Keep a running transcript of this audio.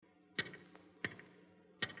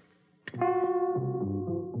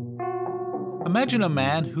Imagine a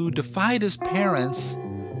man who defied his parents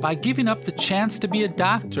by giving up the chance to be a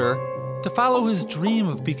doctor to follow his dream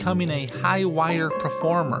of becoming a high-wire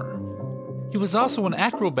performer. He was also an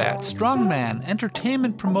acrobat, strongman,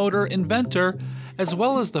 entertainment promoter, inventor, as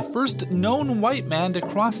well as the first known white man to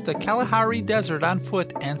cross the Kalahari Desert on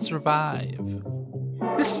foot and survive.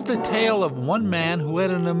 This is the tale of one man who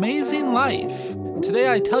had an amazing life. Today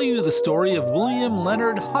I tell you the story of William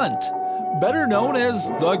Leonard Hunt, better known as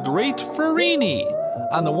the Great Farini,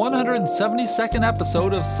 on the 172nd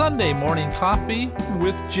episode of Sunday Morning Coffee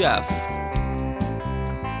with Jeff.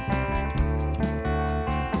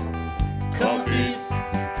 Coffee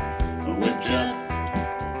with Jeff.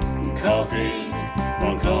 Coffee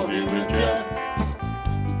on Coffee with Jeff.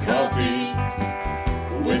 Coffee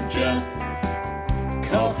with Jeff.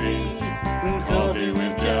 Coffee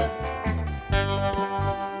with Jeff.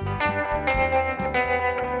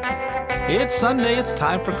 It's Sunday, it's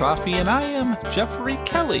time for coffee, and I am Jeffrey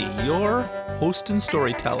Kelly, your host and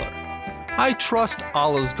storyteller. I trust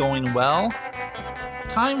all is going well.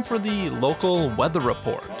 Time for the local weather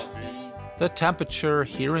report. The temperature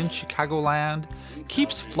here in Chicagoland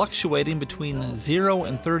keeps fluctuating between 0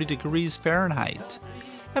 and 30 degrees Fahrenheit.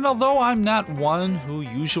 And although I'm not one who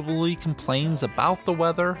usually complains about the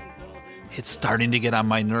weather, it's starting to get on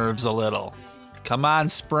my nerves a little. Come on,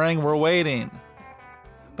 spring, we're waiting.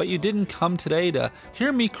 But you didn't come today to hear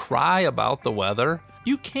me cry about the weather.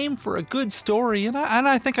 You came for a good story, and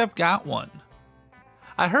I think I've got one.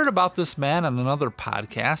 I heard about this man on another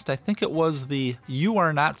podcast. I think it was the You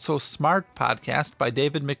Are Not So Smart podcast by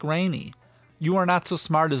David McRaney. You Are Not So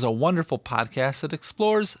Smart is a wonderful podcast that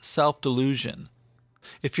explores self-delusion.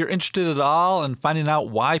 If you're interested at all in finding out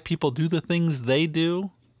why people do the things they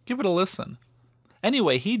do, give it a listen.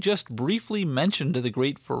 Anyway, he just briefly mentioned the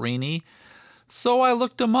Great Farini, so I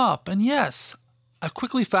looked him up, and yes, I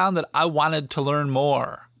quickly found that I wanted to learn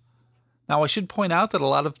more. Now, I should point out that a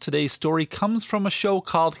lot of today's story comes from a show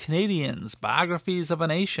called Canadians, Biographies of a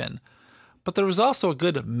Nation, but there was also a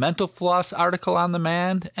good Mental Floss article on the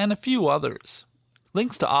man and a few others.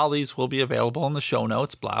 Links to all these will be available in the show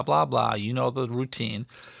notes, blah, blah, blah. You know the routine.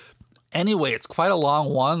 Anyway, it's quite a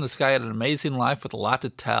long one. This guy had an amazing life with a lot to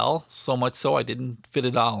tell, so much so I didn't fit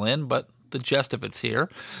it all in, but the gist of it's here.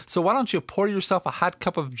 So why don't you pour yourself a hot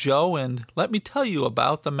cup of joe and let me tell you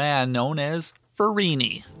about the man known as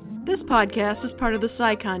Farini. This podcast is part of the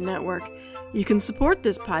Psycon Network. You can support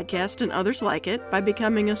this podcast and others like it by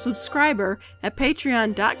becoming a subscriber at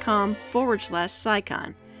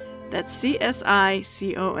patreon.com/Psycon. That's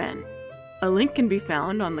CSICON. A link can be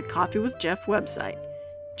found on the Coffee with Jeff website.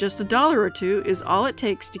 Just $1 or $2 is all it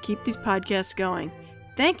takes to keep these podcasts going.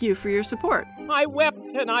 Thank you for your support. I wept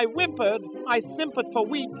and I whimpered, I simpered for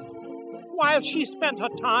weeks, while she spent her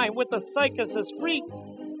time with the circus's freaks.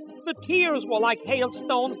 The tears were like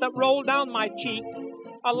hailstones that rolled down my cheeks.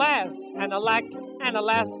 Alas, and alack, and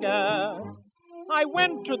Alaska. I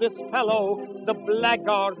went to this fellow, the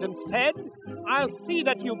blackguard, and said, I'll see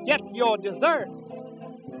that you get your dessert.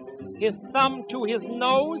 His thumb to his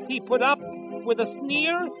nose he put up with a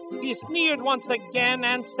sneer. He sneered once again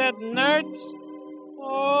and said, Nerds.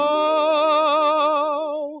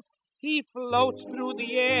 Oh, he floats through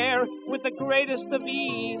the air with the greatest of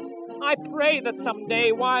ease. I pray that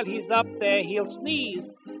someday while he's up there he'll sneeze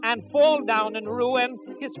and fall down and ruin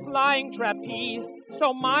his flying trapeze,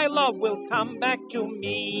 so my love will come back to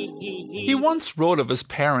me. He once wrote of his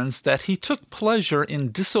parents that he took pleasure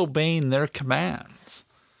in disobeying their commands.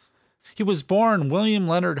 He was born William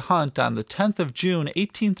Leonard Hunt on the 10th of June,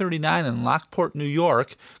 1839 in Lockport, New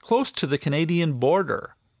York, close to the Canadian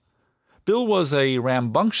border. Bill was a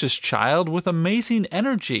rambunctious child with amazing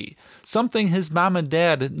energy, something his mom and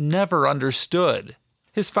dad never understood.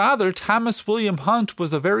 His father, Thomas William Hunt,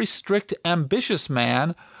 was a very strict, ambitious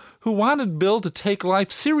man who wanted Bill to take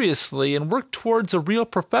life seriously and work towards a real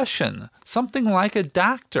profession, something like a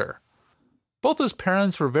doctor. Both his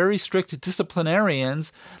parents were very strict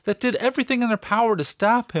disciplinarians that did everything in their power to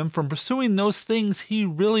stop him from pursuing those things he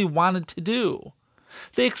really wanted to do.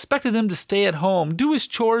 They expected him to stay at home, do his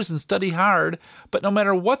chores, and study hard, but no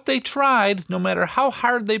matter what they tried, no matter how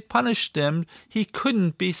hard they punished him, he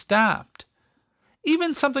couldn't be stopped.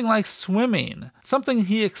 Even something like swimming, something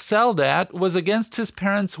he excelled at, was against his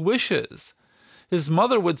parents' wishes. His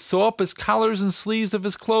mother would sew up his collars and sleeves of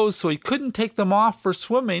his clothes so he couldn't take them off for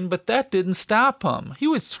swimming, but that didn't stop him. He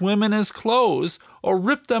would swim in his clothes or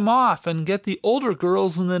rip them off and get the older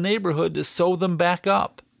girls in the neighborhood to sew them back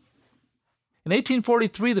up. In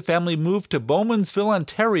 1843, the family moved to Bowmansville,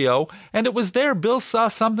 Ontario, and it was there Bill saw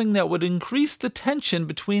something that would increase the tension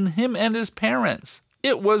between him and his parents.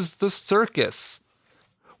 It was the circus.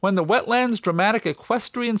 When the Wetlands Dramatic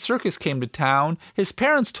Equestrian Circus came to town, his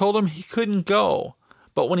parents told him he couldn't go.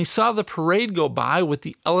 But when he saw the parade go by with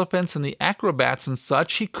the elephants and the acrobats and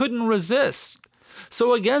such, he couldn't resist.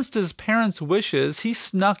 So against his parents' wishes, he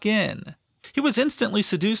snuck in. He was instantly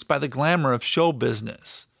seduced by the glamour of show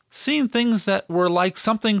business, seeing things that were like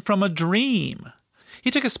something from a dream. He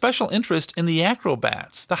took a special interest in the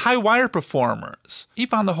acrobats, the high-wire performers. He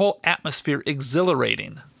found the whole atmosphere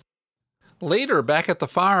exhilarating. Later, back at the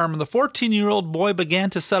farm, the 14-year-old boy began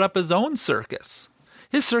to set up his own circus.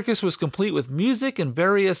 His circus was complete with music and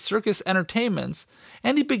various circus entertainments,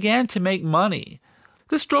 and he began to make money.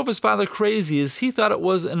 This drove his father crazy, as he thought it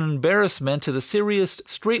was an embarrassment to the serious,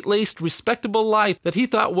 straight-laced, respectable life that he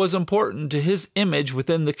thought was important to his image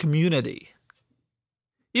within the community.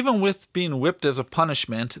 Even with being whipped as a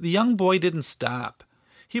punishment, the young boy didn't stop.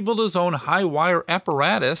 He built his own high-wire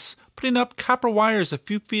apparatus, putting up copper wires a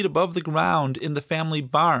few feet above the ground in the family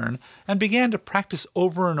barn, and began to practice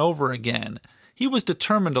over and over again. He was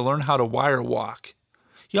determined to learn how to wire walk.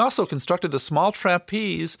 He also constructed a small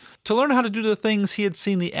trapeze to learn how to do the things he had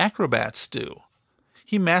seen the acrobats do.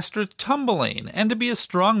 He mastered tumbling, and to be a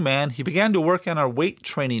strong man, he began to work on a weight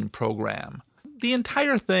training program. The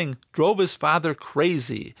entire thing drove his father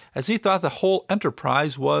crazy, as he thought the whole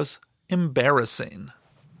enterprise was embarrassing.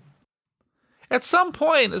 At some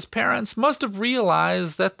point, his parents must have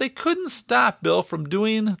realized that they couldn't stop Bill from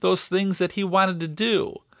doing those things that he wanted to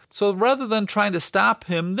do. So rather than trying to stop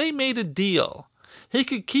him, they made a deal. He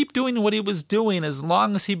could keep doing what he was doing as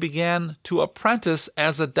long as he began to apprentice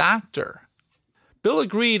as a doctor. Bill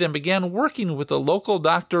agreed and began working with a local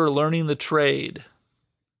doctor learning the trade.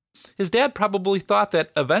 His dad probably thought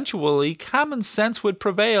that eventually common sense would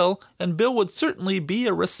prevail and Bill would certainly be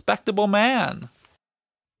a respectable man.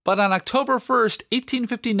 But on October 1st,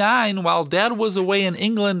 1859, while Dad was away in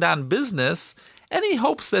England on business, any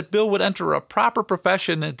hopes that Bill would enter a proper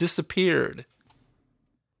profession disappeared.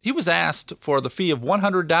 He was asked for the fee of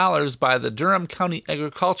 $100 by the Durham County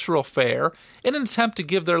Agricultural Fair in an attempt to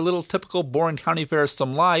give their little typical boring county fair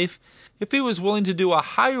some life if he was willing to do a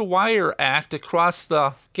high-wire act across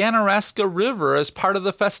the Ganaraska River as part of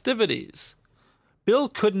the festivities. Bill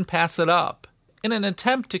couldn't pass it up. In an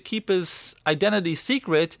attempt to keep his identity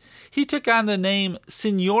secret, he took on the name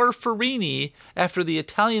Signor Farini after the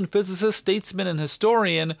Italian physicist, statesman, and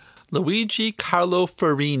historian Luigi Carlo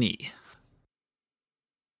Farini.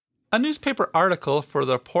 A newspaper article for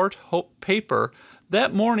the Port Hope paper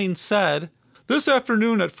that morning said, "This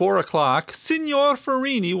afternoon at 4 o'clock, Signor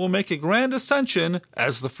Farini will make a grand ascension,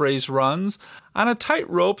 as the phrase runs, on a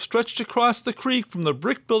tightrope stretched across the creek from the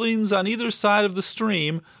brick buildings on either side of the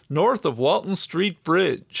stream, north of Walton Street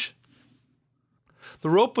Bridge." The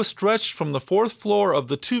rope was stretched from the fourth floor of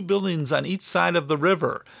the two buildings on each side of the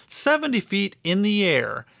river, 70 feet in the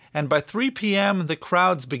air, and by 3 p.m. the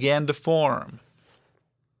crowds began to form.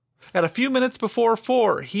 At a few minutes before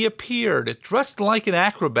 4, he appeared, dressed like an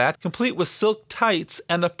acrobat, complete with silk tights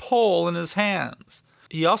and a pole in his hands.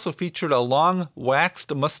 He also featured a long,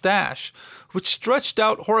 waxed mustache, which stretched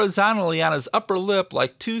out horizontally on his upper lip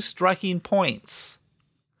like two striking points.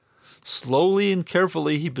 Slowly and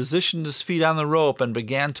carefully he positioned his feet on the rope and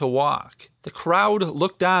began to walk. The crowd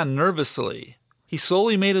looked on nervously. He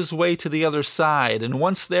slowly made his way to the other side, and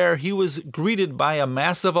once there he was greeted by a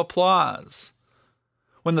massive applause.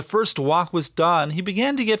 When the first walk was done, he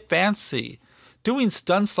began to get fancy, doing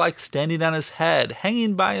stunts like standing on his head,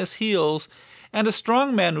 hanging by his heels, and a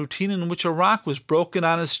strongman routine in which a rock was broken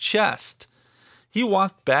on his chest. He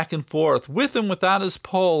walked back and forth, with and without his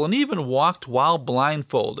pole, and even walked while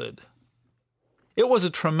blindfolded. It was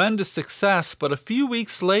a tremendous success, but a few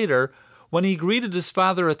weeks later, when he greeted his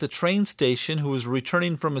father at the train station who was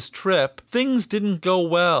returning from his trip, things didn't go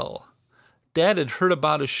well. Dad had heard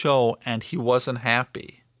about his show, and he wasn't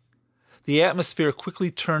happy. The atmosphere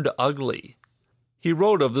quickly turned ugly. He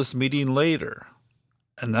wrote of this meeting later.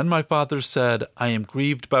 "And then my father said, 'I am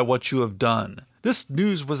grieved by what you have done. This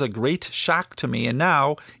news was a great shock to me, and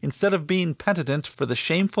now, instead of being penitent for the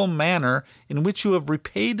shameful manner in which you have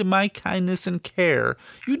repaid my kindness and care,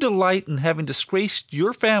 you delight in having disgraced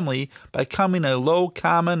your family by becoming a low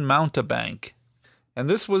common mountebank.'" And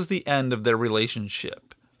this was the end of their relationship.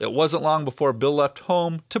 It wasn't long before Bill left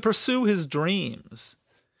home to pursue his dreams.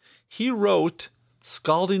 He wrote,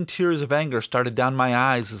 "Scalding tears of anger started down my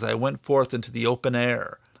eyes as I went forth into the open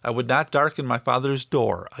air. I would not darken my father's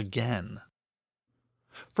door again."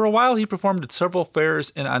 For a while he performed at several fairs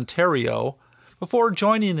in Ontario, before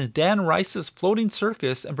joining Dan Rice's floating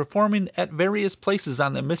circus and performing at various places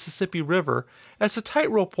on the Mississippi River as a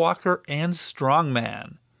tightrope walker and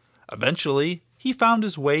strongman. Eventually, he found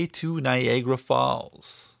his way to Niagara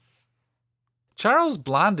Falls. Charles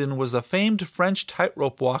Blondin was a famed French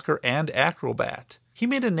tightrope walker and acrobat. He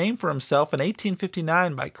made a name for himself in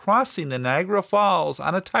 1859 by crossing the Niagara Falls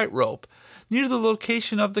on a tightrope near the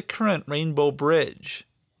location of the current Rainbow Bridge.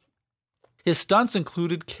 His stunts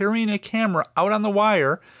included carrying a camera out on the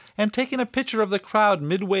wire and taking a picture of the crowd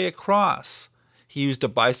midway across. He used a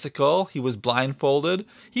bicycle, he was blindfolded,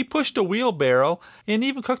 he pushed a wheelbarrow, and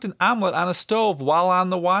even cooked an omelet on a stove while on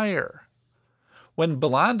the wire. When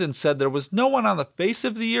Blondin said there was no one on the face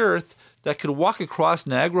of the earth that could walk across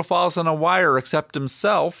Niagara Falls on a wire except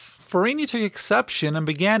himself, Farini took exception and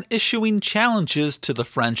began issuing challenges to the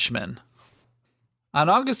Frenchman. On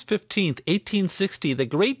August 15, 1860, the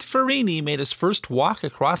great Farini made his first walk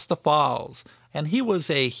across the falls, and he was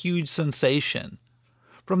a huge sensation.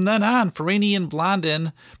 From then on, Farini and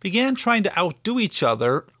Blondin began trying to outdo each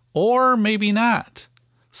other, or maybe not.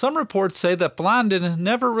 Some reports say that Blondin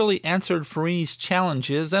never really answered Farini's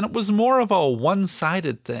challenges, and it was more of a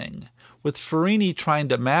one-sided thing, with Farini trying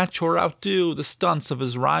to match or outdo the stunts of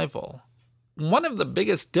his rival. One of the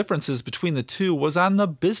biggest differences between the two was on the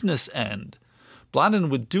business end. Blondin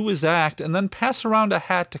would do his act and then pass around a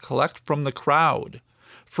hat to collect from the crowd.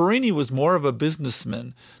 Farini was more of a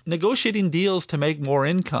businessman, negotiating deals to make more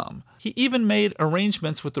income. He even made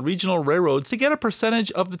arrangements with the regional railroads to get a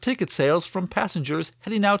percentage of the ticket sales from passengers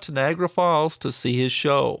heading out to Niagara Falls to see his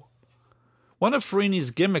show. One of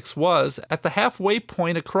Farini's gimmicks was, at the halfway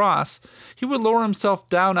point across, he would lower himself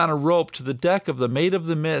down on a rope to the deck of the Maid of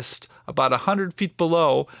the Mist, about 100 feet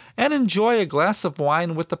below, and enjoy a glass of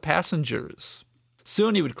wine with the passengers.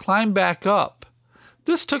 Soon he would climb back up.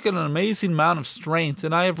 This took an amazing amount of strength,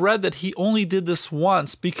 and I have read that he only did this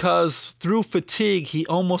once because, through fatigue, he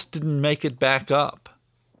almost didn't make it back up.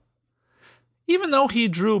 Even though he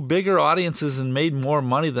drew bigger audiences and made more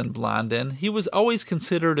money than Blondin, he was always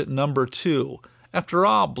considered number two. After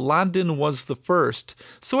all, Blondin was the first,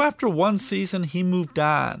 so after one season he moved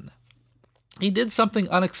on. He did something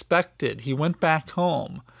unexpected. He went back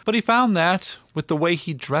home. But he found that, with the way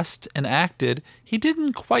he dressed and acted, he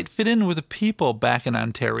didn't quite fit in with the people back in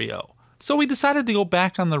Ontario. So he decided to go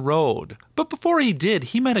back on the road. But before he did,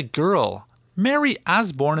 he met a girl, Mary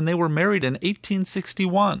Osborne, and they were married in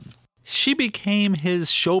 1861. She became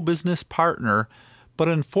his show business partner, but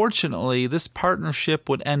unfortunately, this partnership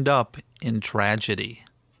would end up in tragedy.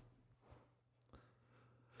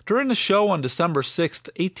 During a show on December 6,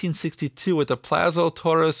 1862 at the Plaza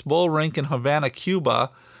Torres Bull Rink in Havana, Cuba,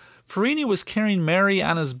 Farini was carrying Mary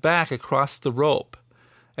on his back across the rope.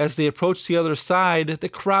 As they approached the other side, the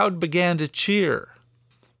crowd began to cheer.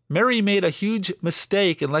 Mary made a huge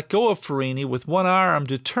mistake and let go of Farini with one arm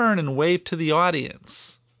to turn and wave to the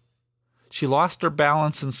audience. She lost her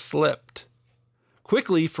balance and slipped.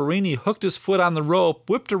 Quickly, Farini hooked his foot on the rope,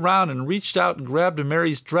 whipped around, and reached out and grabbed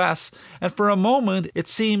Mary's dress, and for a moment it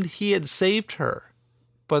seemed he had saved her.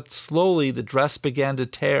 But slowly the dress began to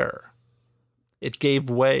tear. It gave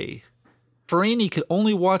way. Farini could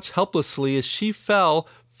only watch helplessly as she fell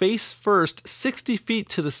face first 60 feet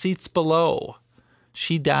to the seats below.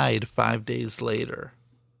 She died 5 days later.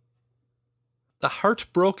 The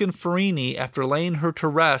heartbroken Farini, after laying her to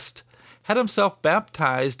rest, had himself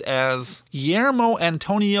baptized as Guillermo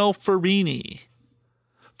Antonio Farini.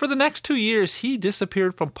 For the next 2 years, he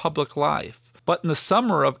disappeared from public life, but in the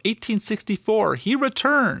summer of 1864, he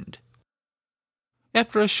returned.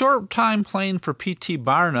 After a short time playing for P.T.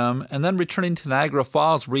 Barnum and then returning to Niagara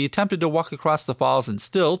Falls, where he attempted to walk across the falls in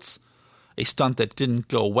stilts, a stunt that didn't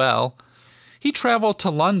go well, he traveled to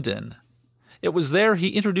London. It was there he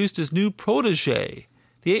introduced his new protege,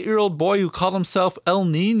 the 8-year-old boy who called himself El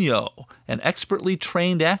Nino, an expertly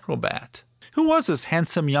trained acrobat. Who was this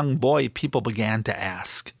handsome young boy, people began to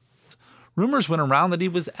ask. Rumors went around that he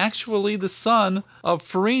was actually the son of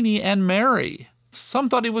Farini and Mary. Some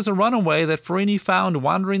thought he was a runaway that Farini found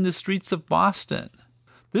wandering the streets of Boston.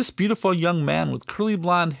 This beautiful young man with curly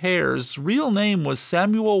blonde hair's real name was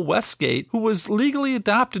Samuel Westgate, who was legally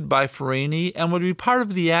adopted by Farini and would be part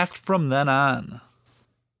of the act from then on.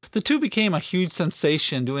 The two became a huge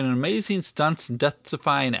sensation, doing amazing stunts and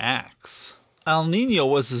death-defying acts. El Nino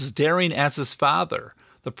was as daring as his father.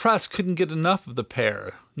 The press couldn't get enough of the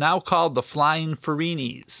pair, now called the Flying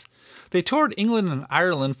Farinis. They toured England and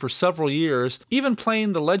Ireland for several years, even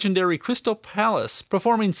playing the legendary Crystal Palace,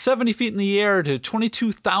 performing 70 feet in the air to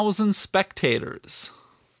 22,000 spectators.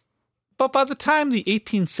 But by the time the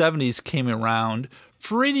 1870s came around,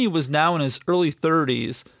 Farini was now in his early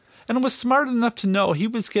 30s, and was smart enough to know he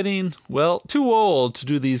was getting, too old to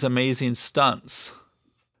do these amazing stunts.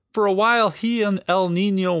 For a while, he and El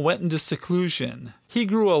Nino went into seclusion. He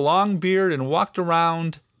grew a long beard and walked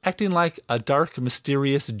around, acting like a dark,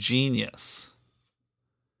 mysterious genius.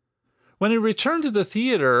 When he returned to the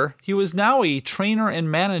theater, he was now a trainer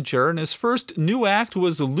and manager, and his first new act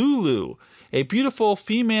was Lulu, a beautiful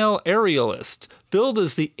female aerialist, billed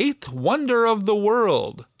as the 8th wonder of the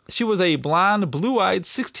world. She was a blonde, blue-eyed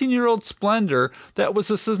 16-year-old splendor that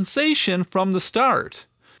was a sensation from the start.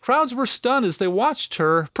 Crowds were stunned as they watched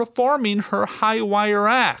her performing her high-wire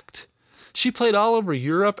act. She played all over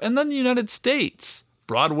Europe and then the United States.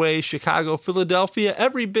 Broadway, Chicago, Philadelphia,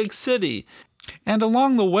 every big city. And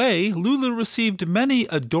along the way, Lulu received many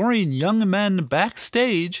adoring young men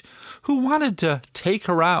backstage who wanted to take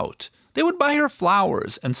her out. They would buy her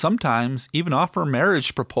flowers and sometimes even offer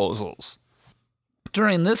marriage proposals.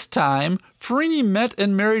 During this time, Farini met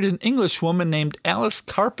and married an Englishwoman named Alice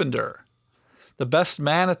Carpenter. The best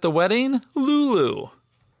man at the wedding? Lulu.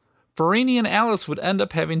 Farini and Alice would end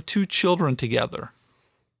up having 2 children together.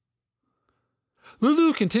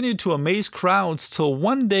 Lulu continued to amaze crowds till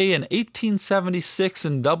one day in 1876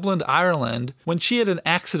 in Dublin, Ireland, when she had an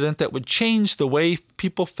accident that would change the way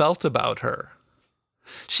people felt about her.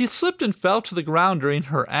 She slipped and fell to the ground during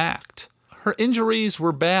her act. Her injuries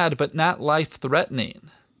were bad but not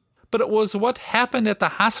life-threatening. But it was what happened at the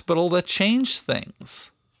hospital that changed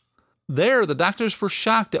things. There, the doctors were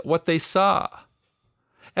shocked at what they saw.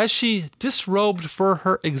 As she disrobed for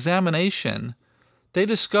her examination, they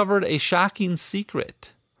discovered a shocking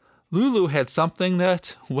secret. Lulu had something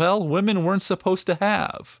that, well, women weren't supposed to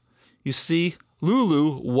have. You see,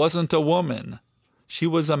 Lulu wasn't a woman. She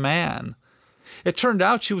was a man. It turned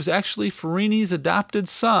out she was actually Farini's adopted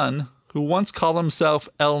son, who once called himself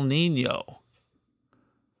El Nino.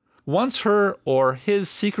 Once her or his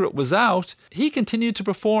secret was out, he continued to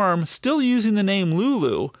perform, still using the name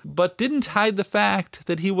Lulu, but didn't hide the fact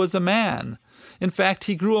that he was a man. In fact,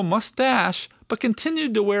 he grew a mustache, but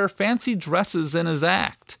continued to wear fancy dresses in his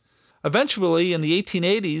act. Eventually, in the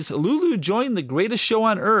 1880s, Lulu joined The Greatest Show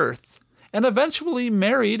on Earth, and eventually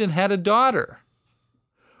married and had a daughter.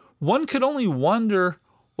 One could only wonder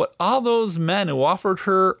what all those men who offered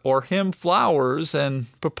her or him flowers and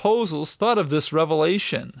proposals thought of this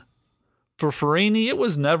revelation. For Farini, it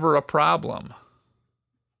was never a problem.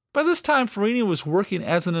 By this time, Farini was working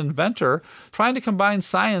as an inventor, trying to combine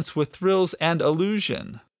science with thrills and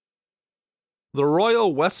illusion. The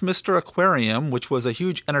Royal Westminster Aquarium, which was a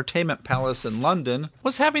huge entertainment palace in London,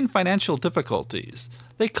 was having financial difficulties.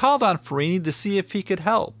 They called on Farini to see if he could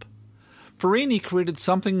help. Farini created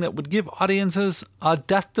something that would give audiences a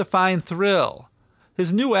death-defying thrill.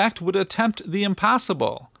 His new act would attempt the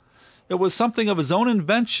impossible. It was something of his own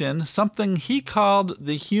invention, something he called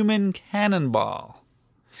the human cannonball.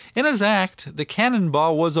 In his act, the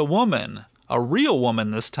cannonball was a woman, a real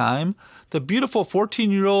woman this time, the beautiful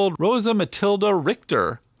 14-year-old Rosa Matilda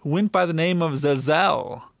Richter, who went by the name of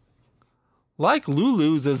Zazelle. Like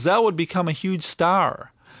Lulu, Zazelle would become a huge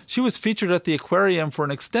star. She was featured at the aquarium for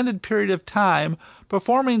an extended period of time,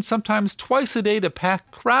 performing sometimes twice a day to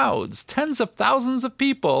pack crowds, tens of thousands of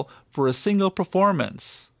people, for a single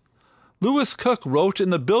performance. Lewis Cook wrote in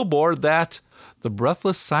the Billboard that the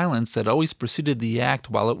breathless silence that always preceded the act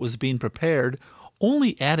while it was being prepared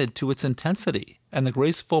only added to its intensity, and the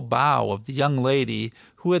graceful bow of the young lady,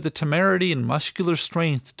 who had the temerity and muscular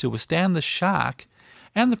strength to withstand the shock,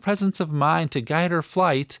 and the presence of mind to guide her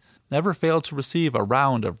flight, never failed to receive a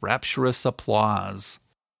round of rapturous applause.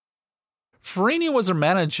 Farini was her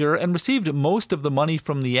manager and received most of the money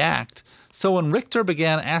from the act, so when Richter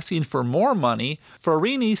began asking for more money,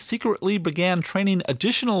 Farini secretly began training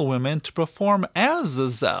additional women to perform as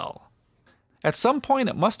Zazelle. At some point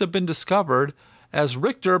it must have been discovered, as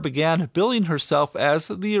Richter began billing herself as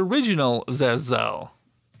the original Zazelle.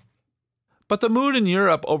 But the mood in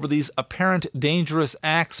Europe over these apparent dangerous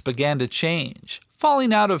acts began to change,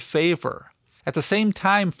 falling out of favor. At the same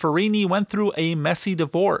time, Farini went through a messy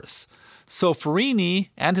divorce. So Farini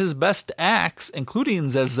and his best acts, including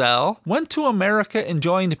Zazelle, went to America and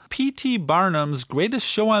joined P.T. Barnum's Greatest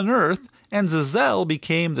Show on Earth, and Zazelle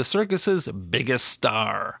became the circus's biggest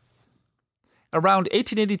star. Around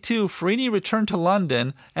 1882, Farini returned to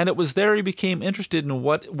London, and it was there he became interested in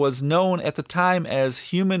what was known at the time as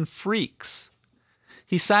human freaks.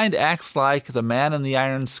 He signed acts like The Man in the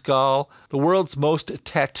Iron Skull, The World's Most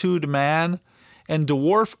Tattooed Man, and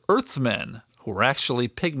Dwarf Earthmen, who were actually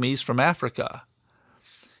pygmies from Africa.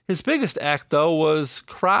 His biggest act, though, was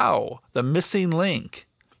Crow, the Missing Link.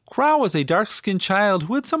 Crow was a dark-skinned child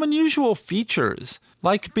who had some unusual features,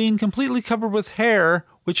 like being completely covered with hair,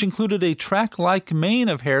 which included a track-like mane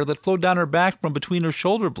of hair that flowed down her back from between her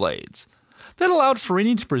shoulder blades. That allowed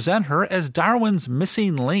Farini to present her as Darwin's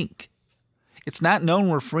missing link. It's not known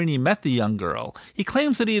where Farini met the young girl. He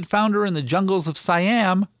claims that he had found her in the jungles of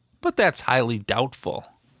Siam, but that's highly doubtful.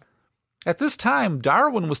 At this time,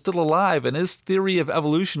 Darwin was still alive and his theory of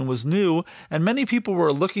evolution was new, and many people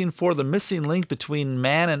were looking for the missing link between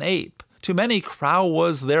man and ape. To many, Crow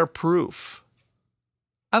was their proof.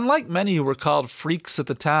 Unlike many who were called freaks at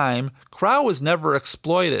the time, Crow was never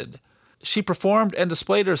exploited. She performed and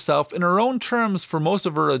displayed herself in her own terms for most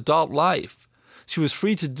of her adult life. She was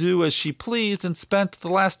free to do as she pleased and spent the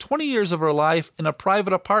last 20 years of her life in a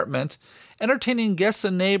private apartment, entertaining guests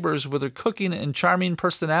and neighbors with her cooking and charming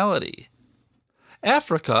personality.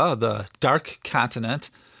 Africa, the Dark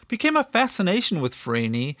Continent, became a fascination with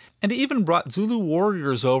Farini, and even brought Zulu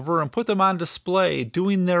warriors over and put them on display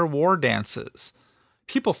doing their war dances.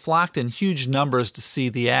 People flocked in huge numbers to see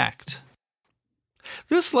the act.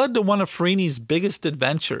 This led to one of Farini's biggest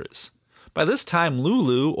adventures. By this time,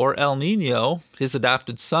 Lulu, or El Nino, his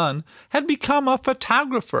adopted son, had become a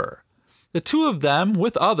photographer. The two of them,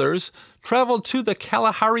 with others, traveled to the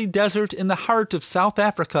Kalahari Desert in the heart of South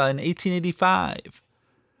Africa in 1885.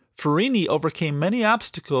 Farini overcame many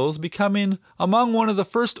obstacles, becoming among one of the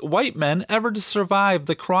first white men ever to survive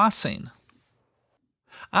the crossing.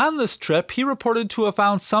 On this trip, he reported to have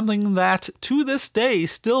found something that, to this day,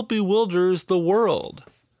 still bewilders the world.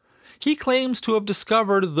 He claims to have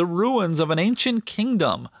discovered the ruins of an ancient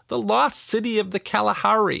kingdom, the lost city of the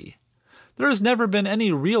Kalahari. There has never been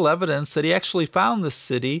any real evidence that he actually found this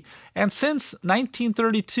city, and since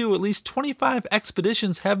 1932, at least 25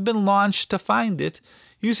 expeditions have been launched to find it,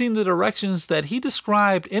 using the directions that he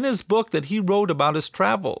described in his book that he wrote about his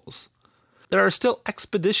travels. There are still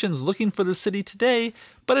expeditions looking for the city today,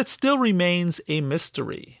 but it still remains a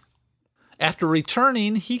mystery. After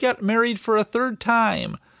returning, he got married for a third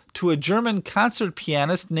time to a German concert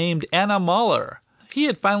pianist named Anna Muller. He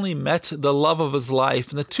had finally met the love of his life,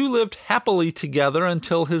 and the two lived happily together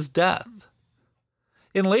until his death.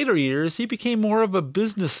 In later years, he became more of a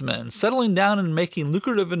businessman, settling down and making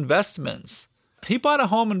lucrative investments. He bought a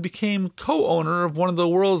home and became co-owner of one of the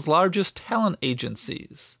world's largest talent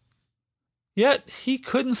agencies. Yet, he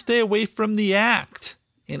couldn't stay away from the act.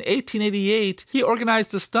 In 1888, he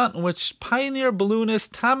organized a stunt in which pioneer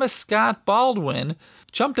balloonist Thomas Scott Baldwin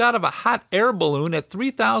jumped out of a hot air balloon at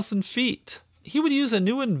 3,000 feet. He would use a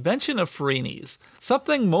new invention of Farini's,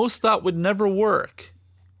 something most thought would never work.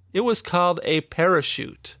 It was called a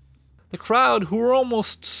parachute. The crowd, who were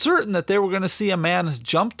almost certain that they were going to see a man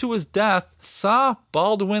jump to his death, saw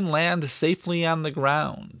Baldwin land safely on the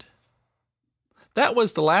ground. That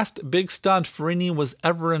was the last big stunt Farini was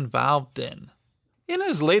ever involved in. In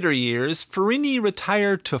his later years, Farini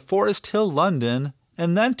retired to Forest Hill, London,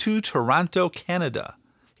 and then to Toronto, Canada.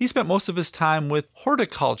 He spent most of his time with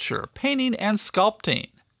horticulture, painting, and sculpting.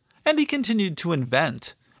 And he continued to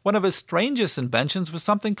invent. One of his strangest inventions was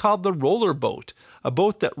something called the roller boat, a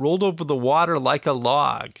boat that rolled over the water like a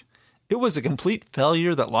log. It was a complete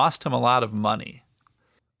failure that lost him a lot of money.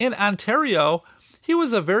 In Ontario, he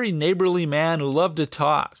was a very neighborly man who loved to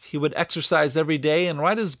talk. He would exercise every day and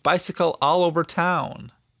ride his bicycle all over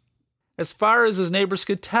town. As far as his neighbors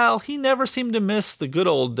could tell, he never seemed to miss the good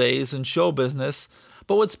old days in show business,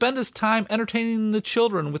 but would spend his time entertaining the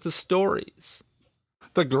children with his stories.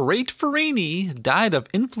 The great Farini died of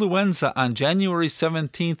influenza on January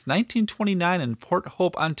 17, 1929 in Port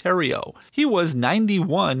Hope, Ontario. He was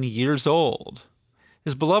 91 years old.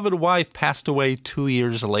 His beloved wife passed away 2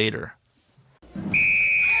 years later.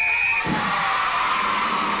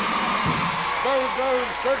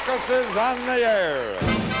 Bozo's Circus is on the air.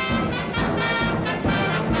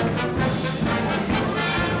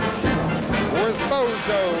 With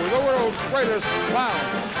Bozo, the world's greatest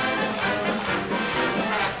clown.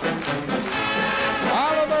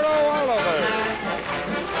 Oliver, oh Oliver.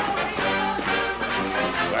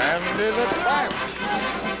 Sandy the Tramp.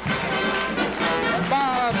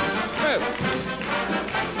 Bob Smith.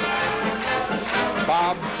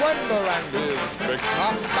 Bob Trember and his big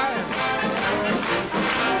top band.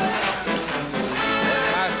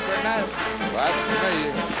 Master Nat, that's me,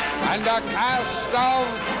 and a cast of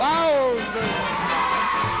thousands.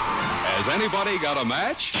 Has anybody got a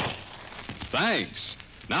match? Thanks.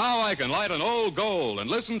 Now I can light an old gold and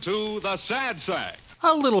listen to the Sad Sack.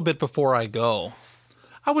 A little bit before I go,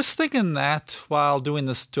 I was thinking that while doing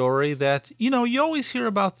the story that, you always hear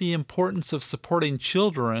about the importance of supporting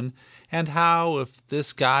children and how if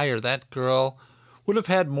this guy or that girl would have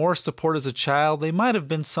had more support as a child, they might have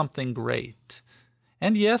been something great.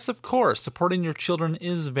 And yes, of course, supporting your children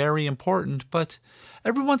is very important, but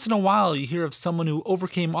every once in a while you hear of someone who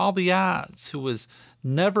overcame all the odds, who was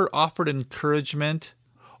never offered encouragement,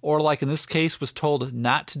 or like in this case was told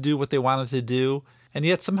not to do what they wanted to do, and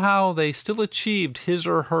yet somehow they still achieved his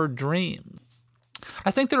or her dream.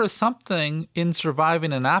 I think there is something in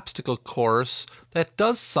surviving an obstacle course that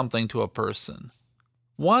does something to a person.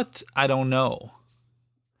 What? I don't know.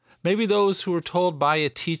 Maybe those who were told by a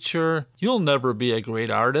teacher, "You'll never be a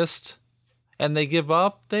great artist," and they give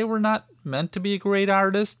up, they were not meant to be a great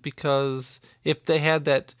artist, because if they had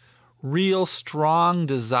that real strong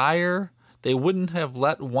desire, they wouldn't have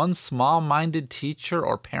let one small-minded teacher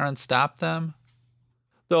or parent stop them.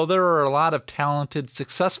 Though there are a lot of talented,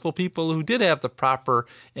 successful people who did have the proper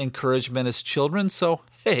encouragement as children, so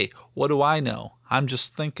hey, what do I know? I'm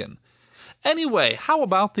just thinking. Anyway, how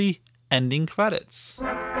about the ending credits?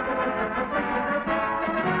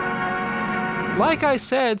 Like I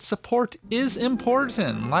said, support is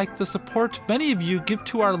important, like the support many of you give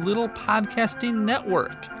to our little podcasting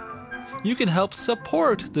network. You can help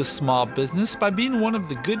support this small business by being one of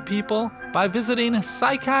the good people by visiting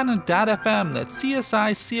CSICON.fm, that's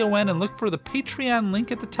CSICON, and look for the Patreon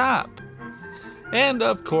link at the top. And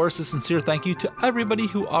of course, a sincere thank you to everybody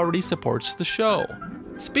who already supports the show.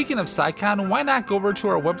 Speaking of CSICON, why not go over to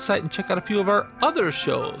our website and check out a few of our other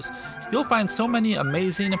shows? You'll find so many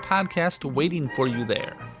amazing podcasts waiting for you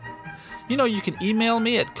there. You know, you can email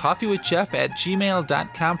me at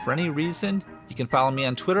coffeewithjeff@gmail.com for any reason. You can follow me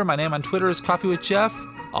on Twitter. My name on Twitter is Coffee with Jeff,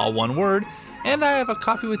 all one word. And I have a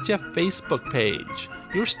Coffee with Jeff Facebook page.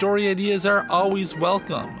 Your story ideas are always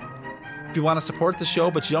welcome. If you want to support the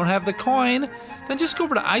show but you don't have the coin, then just go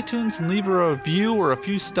over to iTunes and leave a review or a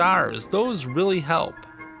few stars. Those really help.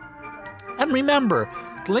 And remember,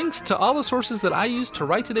 links to all the sources that I used to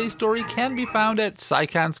write today's story can be found at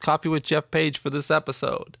CSICON's Coffee with Jeff page for this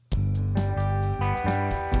episode.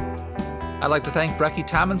 I'd like to thank Brecky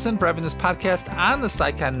Tomlinson for having this podcast on the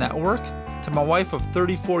CSICON network, to my wife of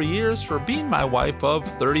 34 years for being my wife of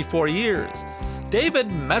 34 years,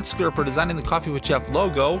 David Metzger for designing the Coffee with Jeff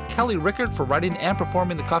logo, Kelly Rickard for writing and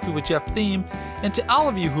performing the Coffee with Jeff theme, and to all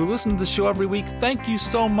of you who listen to the show every week, thank you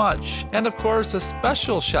so much. And of course, a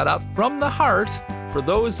special shout out from the heart for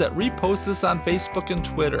those that repost this on Facebook and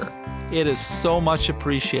Twitter. It is so much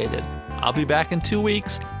appreciated. I'll be back in 2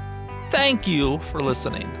 weeks. Thank you for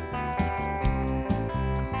listening.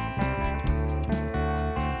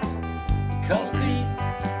 Coffee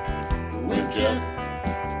with Jeff.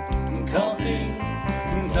 Coffee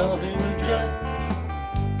with Jeff.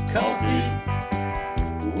 Coffee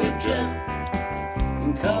with Jeff.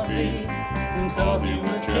 Coffee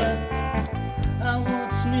with Jeff. I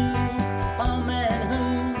once knew a man who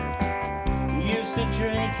used to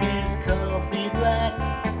drink his coffee black.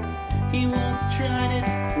 He once tried it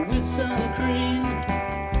with some cream.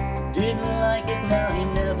 Didn't like it, now he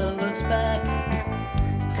never looks back.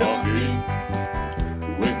 Coffee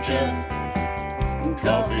with Jeff.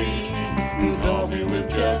 Coffee with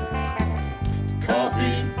Jeff.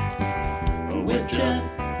 Coffee with Jeff.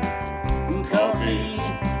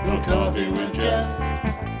 Coffee with Jeff.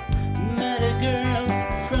 Met a girl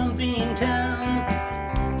from Beantown.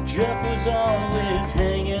 Jeff was always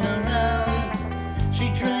hanging around.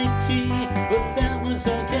 She drank tea, but that was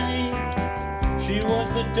okay. She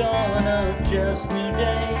was the dawn of Jeff's new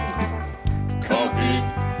day. Coffee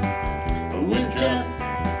with Jeff.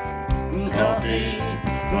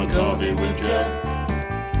 Coffee with Jeff.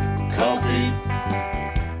 Coffee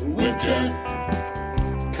with Jeff.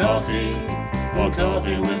 Coffee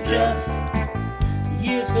with Jeff.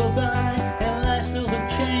 Years go by and life's filled with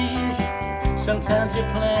change. Sometimes your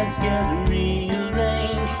plans get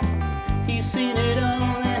rearranged. He's seen it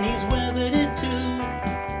all and he's weathered it too.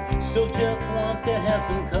 So Jeff wants to have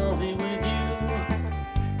some coffee with